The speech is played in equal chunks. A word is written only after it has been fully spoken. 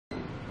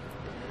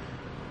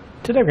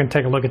Today we're going to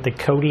take a look at the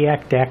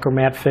Kodiak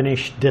Dacromet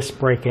finish disc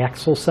brake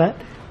axle set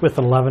with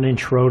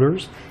 11-inch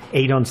rotors,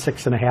 8 on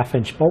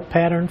 6.5-inch bolt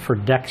pattern for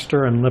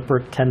Dexter and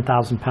Lippert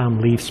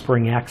 10,000-pound leaf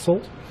spring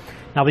axles.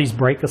 Now these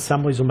brake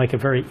assemblies will make it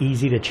very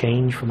easy to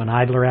change from an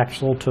idler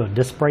axle to a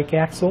disc brake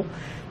axle.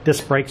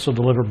 Disc brakes will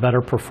deliver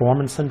better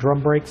performance than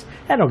drum brakes,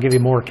 and it'll give you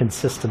more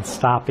consistent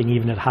stopping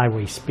even at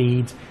highway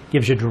speeds,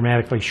 gives you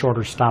dramatically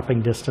shorter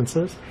stopping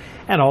distances,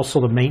 and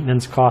also the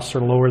maintenance costs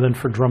are lower than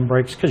for drum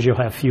brakes because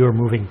you'll have fewer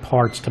moving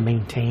parts to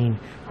maintain,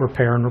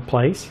 repair, and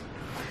replace.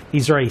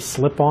 These are a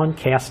slip-on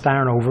cast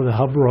iron over the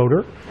hub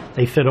rotor.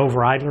 They fit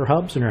over idler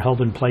hubs and are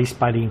held in place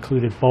by the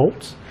included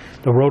bolts.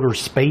 The rotor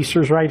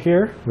spacers right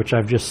here, which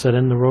I've just set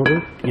in the rotor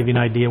to give you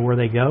an idea where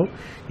they go.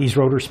 These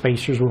rotor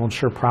spacers will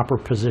ensure proper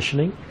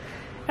positioning.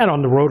 And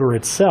on the rotor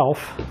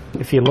itself,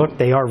 if you look,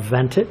 they are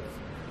vented,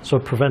 so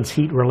it prevents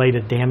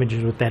heat-related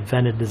damages with that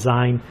vented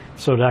design,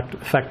 so that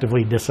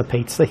effectively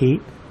dissipates the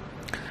heat.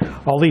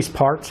 All these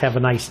parts have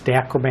a nice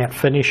Dacromet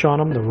finish on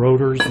them, the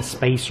rotors, the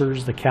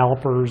spacers, the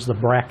calipers, the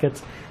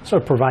brackets, so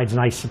it provides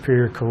nice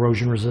superior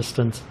corrosion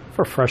resistance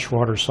for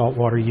freshwater,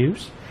 saltwater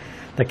use.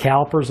 The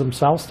calipers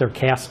themselves, they're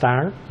cast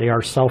iron. They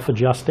are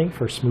self-adjusting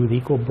for smooth,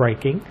 equal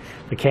braking.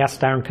 The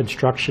cast iron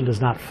construction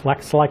does not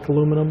flex like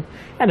aluminum,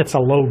 and it's a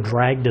low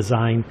drag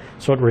design,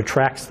 so it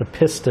retracts the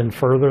piston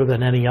further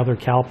than any other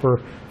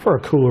caliper for a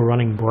cooler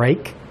running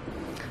brake.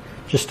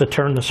 Just to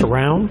turn this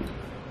around,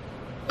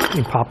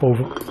 you pop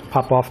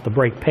off the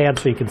brake pad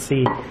so you can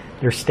see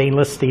they're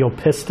stainless steel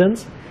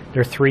pistons.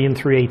 They're 3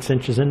 3/8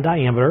 inches in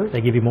diameter. They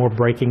give you more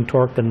braking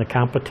torque than the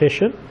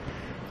competition.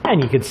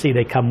 And you can see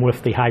they come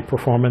with the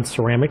high-performance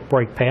ceramic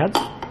brake pads.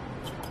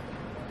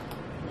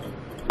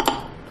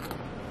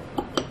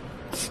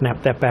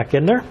 Snap that back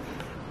in there.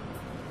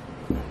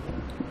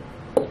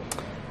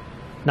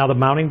 Now the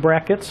mounting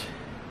brackets,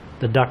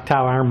 the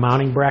ductile iron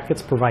mounting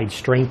brackets provide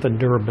strength and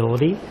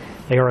durability.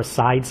 They are a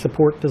side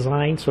support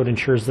design, so it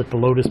ensures that the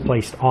load is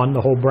placed on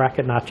the whole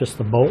bracket, not just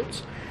the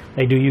bolts.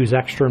 They do use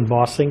extra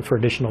embossing for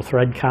additional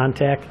thread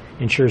contact,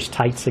 ensures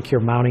tight, secure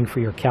mounting for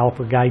your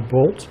caliper guide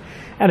bolts.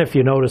 And if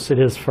you notice, it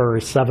is for a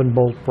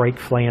 7-bolt brake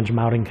flange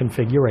mounting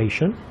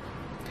configuration.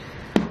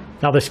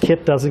 Now this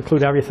kit does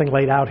include everything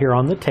laid out here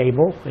on the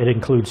table. It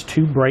includes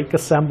 2 brake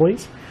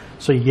assemblies.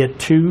 So you get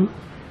 2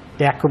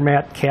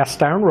 Dacromet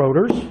cast iron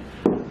rotors.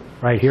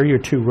 Right here, your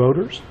 2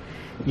 rotors.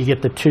 You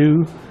get the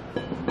 2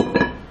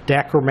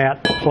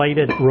 Dacromet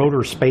plated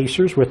rotor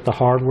spacers with the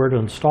hardware to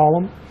install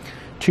them.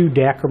 2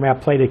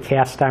 Dacromet plated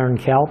cast iron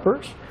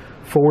calipers,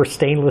 4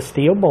 stainless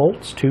steel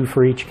bolts, 2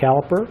 for each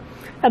caliper,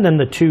 and then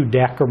the 2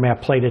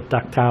 Dacromet plated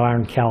ductile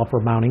iron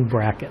caliper mounting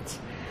brackets.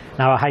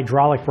 Now a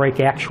hydraulic brake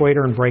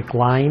actuator and brake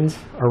lines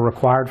are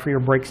required for your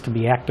brakes to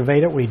be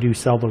activated. We do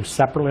sell those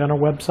separately on our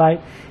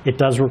website. It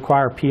does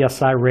require a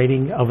PSI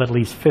rating of at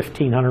least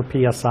 1500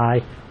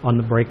 PSI on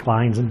the brake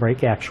lines and brake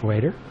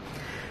actuator.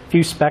 A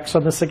few specs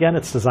on this again.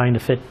 It's designed to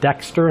fit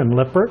Dexter and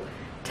Lippert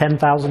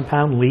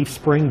 10,000-pound leaf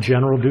spring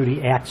general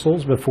duty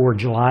axles before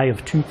July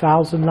of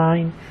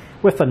 2009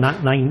 with a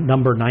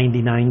number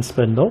 99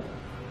 spindle.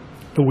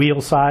 The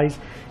wheel size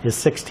is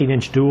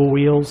 16-inch dual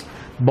wheels.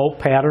 Bolt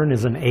pattern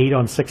is an 8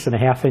 on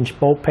 6.5-inch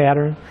bolt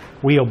pattern.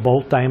 Wheel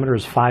bolt diameter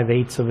is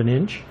 5/8 of an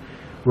inch.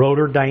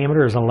 Rotor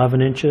diameter is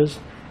 11 inches.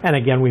 And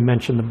again, we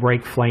mentioned the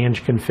brake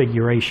flange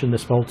configuration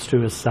this bolts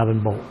to is 7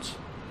 bolts.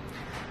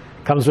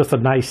 Comes with a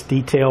nice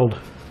detailed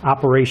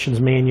operations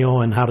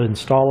manual and how to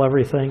install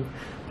everything.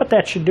 But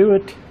that should do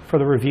it for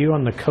the review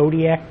on the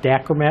Kodiak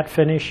Dacromet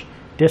finish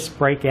disc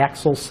brake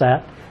axle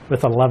set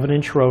with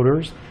 11-inch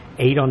rotors,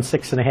 8 on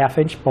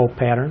 6.5-inch bolt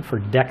pattern for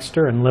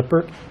Dexter and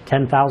Lippert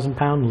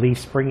 10,000-pound leaf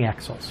spring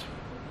axles.